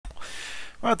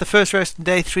Right, the first race in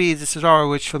day 3 is the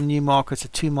Cesarewitch from Newmarket. It's a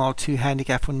 2 mile 2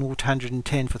 handicap from 0 to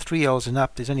 110 for 3 years and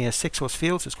up. There's only a 6 horse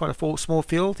field, so it's quite a small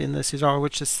field in the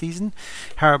Cesarewitch this season.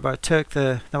 Haribo Turk,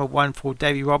 the number 1 for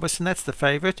Davy Robertson, that's the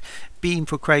favourite. Beam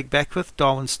for Craig Beckwith,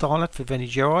 Darwin Starlet for Vinnie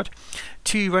Gerard.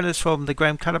 2 runners from the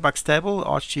Graham Clutterbuck stable,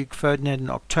 Archduke Ferdinand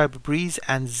and October Breeze,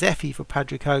 and Zeffy for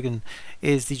Patrick Hogan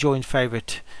is the joint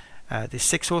favourite. There's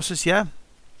 6 horses here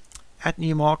at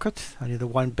Newmarket, only the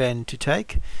one bend to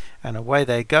take, and away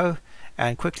they go.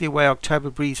 And quickly away October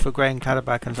Breeze for Graham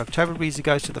Clutterbuck, and October Breeze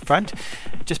goes to the front.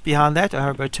 Just behind that,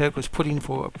 Haribo Turk was put in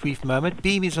for a brief moment.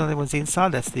 Beam is on the one's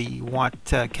inside, that's the white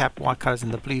cap, white colours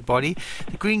and the blue body.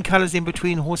 The green colours in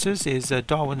between horses is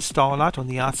Darwin Starlight. On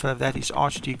the outside of that is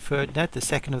Archduke Ferdinand, the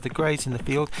second of the greys in the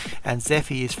field, and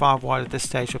Zeffy is 5 wide at this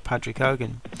stage for Patrick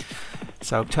Hogan.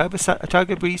 So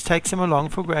October Breeze takes him along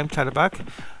for Graham Clutterbuck.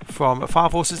 From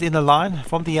 5 horses in the line,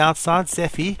 from the outside,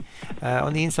 Zeffy.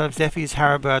 On the inside of Zeffy is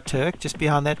Haribo Turk. Just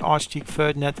behind that, Archduke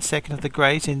Ferdinand, the second of the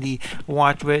greys in the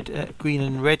white, red, green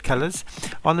and red colours.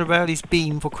 On the rail is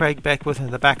Beam for Craig Beckwith, and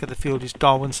at the back of the field is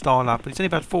Darwin Starlight. But he's only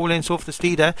about 4 lengths off this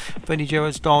leader, Vinnie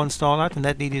Gerard's Darwin Starlight, and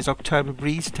that leader is October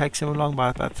Breeze. It takes him along by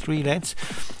about 3 lengths.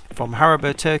 From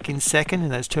Haribo Turk in second,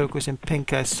 and those turquoise and pink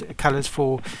colours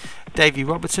for Davy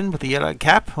Robertson with the yellow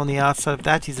cap. On the outside of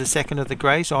that is the second of the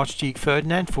greys, Archduke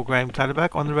Ferdinand for Graham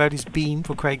Clutterbuck. On the road is Beam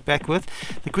for Craig Beckwith.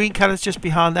 The green colours just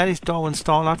behind that is Darwin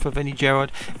Starlight for Vinnie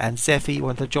Gerard, and Zeffy,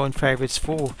 one of the joint favourites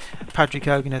for Patrick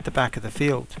Hogan at the back of the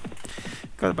field.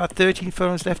 Got about 13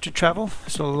 furlongs left to travel,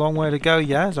 still a long way to go.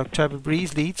 Yeah, as October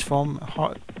Breeze leads from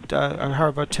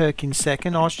Haribo Turk in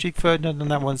second, Archduke Ferdinand on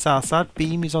that one's outside,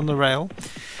 Beam is on the rail.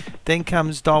 Then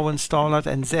comes Darwin Starlight,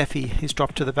 and Zeffy is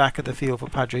dropped to the back of the field for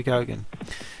Patrick Hogan.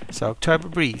 So October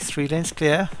Breeze, 3 lengths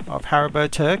clear of Haribo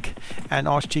Turk and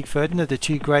Archduke Ferdinand, the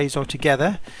 2 greys are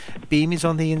together. Beam is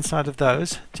on the inside of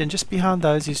those. Then just behind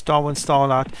those is Darwin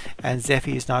Starlight, and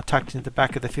Zeffy is now tucked into the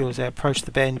back of the field as they approach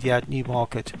the bend here at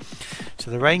Newmarket.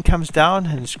 So the rain comes down,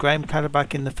 and it's Graham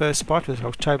Clutterbuck in the first spot with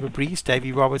October Breeze,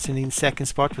 Davy Robertson in second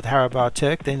spot with Haribo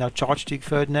Turk, then Archduke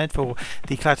Ferdinand for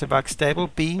the Clutterbuck stable,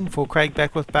 Beam for Craig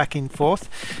Beckwith back in fourth.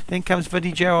 Then comes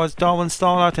Vinnie Gerard's Darwin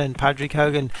Starlight, and Patrick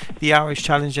Hogan, the Irish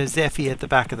challenger Zeffy at the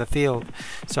back of the field.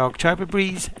 So October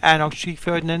Breeze and Archduke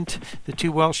Ferdinand, the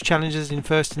 2 Welsh challengers in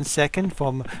first and second,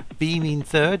 from Beam in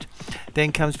third.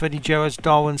 Then comes Vinnie Gerard's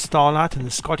Darwin Starlight, and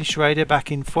the Scottish Raider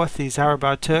back in fourth is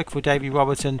Haribo Turk for Davy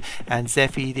Robertson, and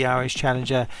Zeffy, the Irish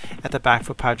challenger, at the back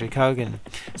for Patrick Hogan.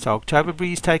 So October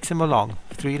Breeze takes him along,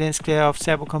 3 lengths clear of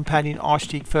Sable Companion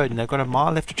Archduke Ferdinand. They've got a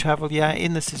mile left to travel here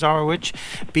in the Cesarewitch.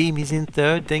 Beam is in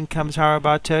third, then comes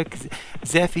Haribo Turk.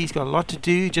 Zeffy's got a lot to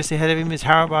do. Just ahead of him is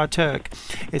Haribo Turk.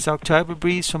 It's October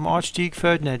Breeze from Archduke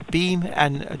Ferdinand, Beam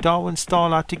and Darwin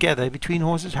Starlight together. Between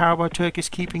horses, Haribo Turk is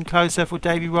keeping closer for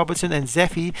Davy Robertson, and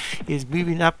Zeffy is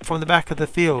moving up from the back of the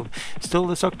field. Still,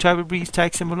 this October Breeze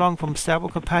takes him along from Stable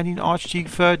Companion Archduke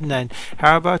Ferdinand.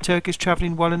 Haribo Turk is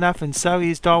travelling well enough, and so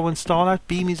is Darwin Starlight.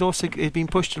 Beam is also been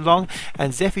pushed along,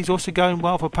 and Zeffy's also going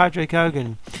well for Patrick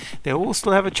Hogan. They all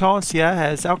still have a chance here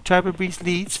as October Breeze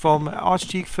leads from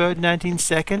Archduke Ferdinand in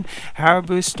second.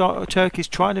 Haribo Turk is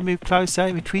trying to move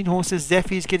closer. Between horses,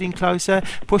 Zeffy is getting closer.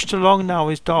 Pushed along now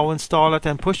is Darwin Starlight,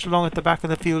 and pushed along at the back of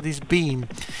the field is Beam.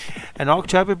 And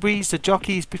October Breeze, the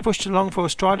jockey, is pushed along for a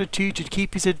stride or 2 to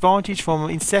keep his advantage from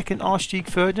in second Archduke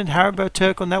Ferdinand. Haribo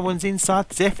Turk on that one's inside.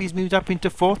 Zeffy's moved up into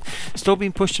fourth. Still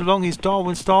being pushed along is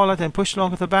Darwin Starlight, and pushed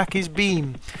along at the back is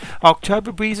Beam.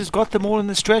 October Breeze has got them all in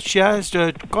the stretch here. Has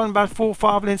gone about 4 or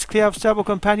 5 lengths clear of Stable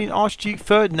Companion Archduke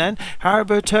Ferdinand.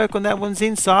 Haribo Turk on that one's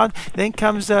inside. Then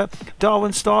comes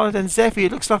Darwin Starlight and Zeffy.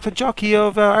 It looks like the jockey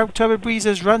of October Breeze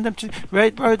has rode them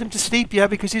to sleep here,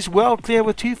 because he's well clear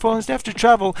with 2 furlongs left to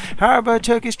travel. Haribo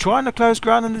Turk is trying to close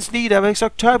ground on this leader. It's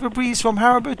October Breeze from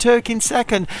Haribo Turk in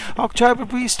second. October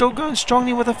Breeze still going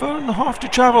strongly with 1.5 furlongs to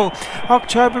travel.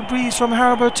 October Breeze from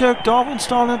Haribo Turk, Darwin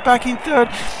Starlight back in third,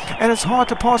 and it's hard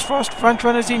to pass fast front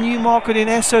runners in Newmarket in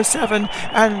SO7,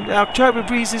 and October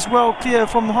Breeze is well clear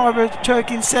from Haribo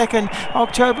Turk in second.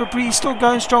 October Breeze still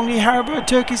going strongly. Haribo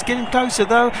Turk is getting closer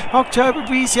though. October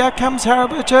Breeze, here comes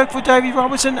Haribo Turk for Davy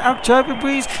Robertson. October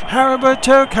Breeze, Haribo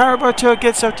Turk. Haribo Turk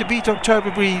gets up to beat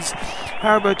October Breeze.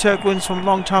 Haribo Turk wins from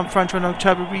long-time front-runner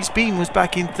October Breeze. Beam was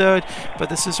back in third, but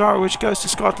the Cesarewitch goes to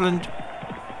Scotland,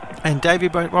 and Davy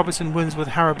Robertson wins with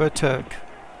Haribo Turk.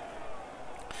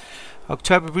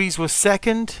 October Breeze was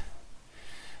second.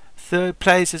 Third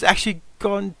place has actually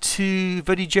gone to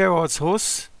Vinnie Gerard's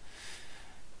horse.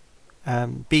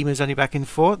 Beam was only back in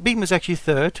fourth. Beam was actually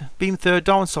third. Beam third,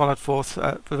 Darwin Starlight fourth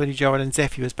for Vinnie Gerard, and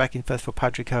Zeffy was back in fifth for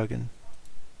Patrick Hogan.